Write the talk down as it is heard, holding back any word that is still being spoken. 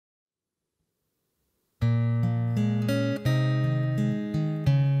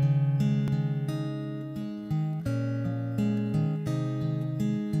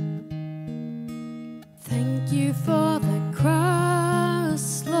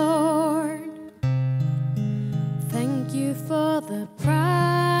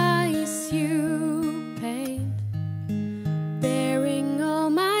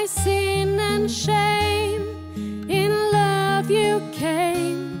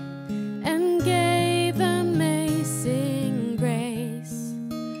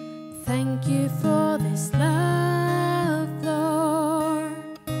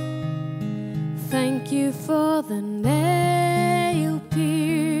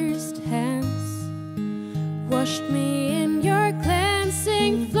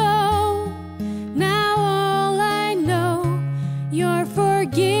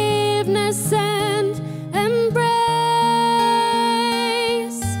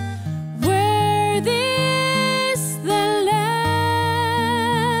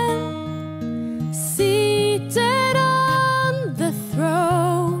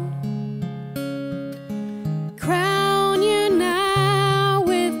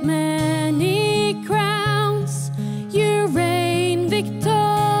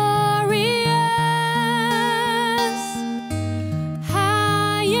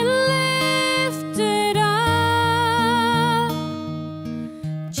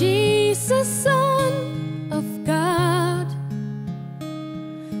Jesus, Son of God,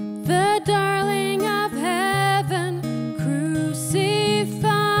 the darling of heaven, crucified.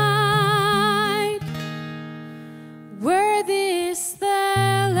 Worthy is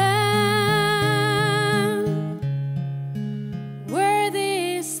the Lamb,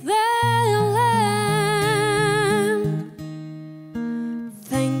 worthy is the Lamb.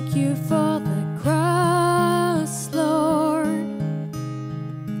 Thank you for the cross, Lord.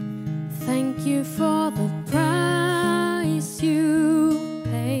 Thank you for the price you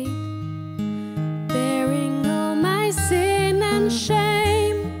paid, bearing all my sin and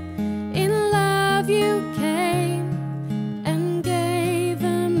shame. In love you came and gave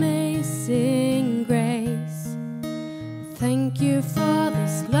amazing grace. Thank you for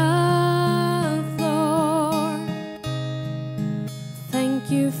this love, Lord. Thank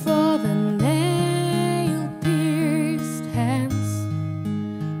you for the nail-pierced hands.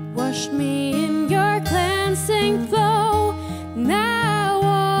 Wash me in your cleansing flow. Now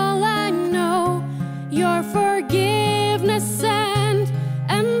all I know, your forgiveness and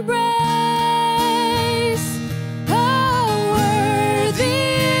embrace. Oh, worthy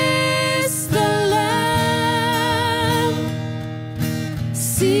is the Lamb,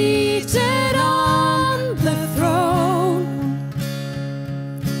 seated on the throne.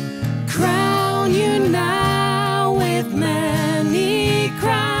 Crown you now with many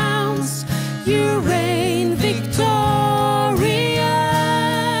crowns. You reign victorious,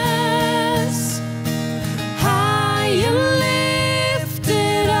 high and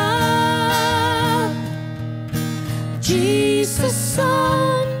lifted up. Jesus,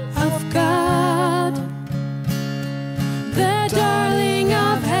 Son of God, the darling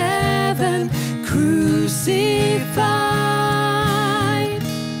of heaven, crucified.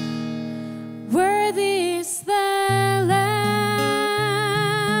 Worthy is the Lamb,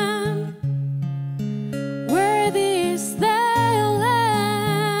 worthy is the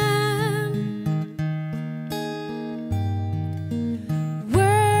Lamb,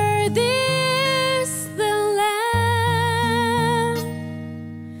 worthy is the Lamb,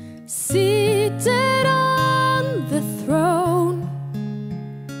 seated on the throne.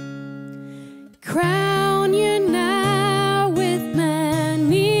 Crown you now with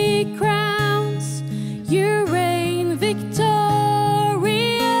many crowns. You reign victorious,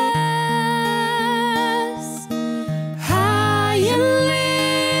 high and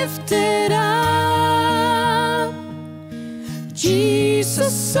lifted up.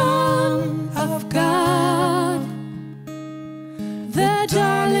 Jesus, Son of God, the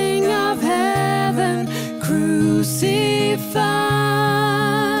darling of heaven, crucified.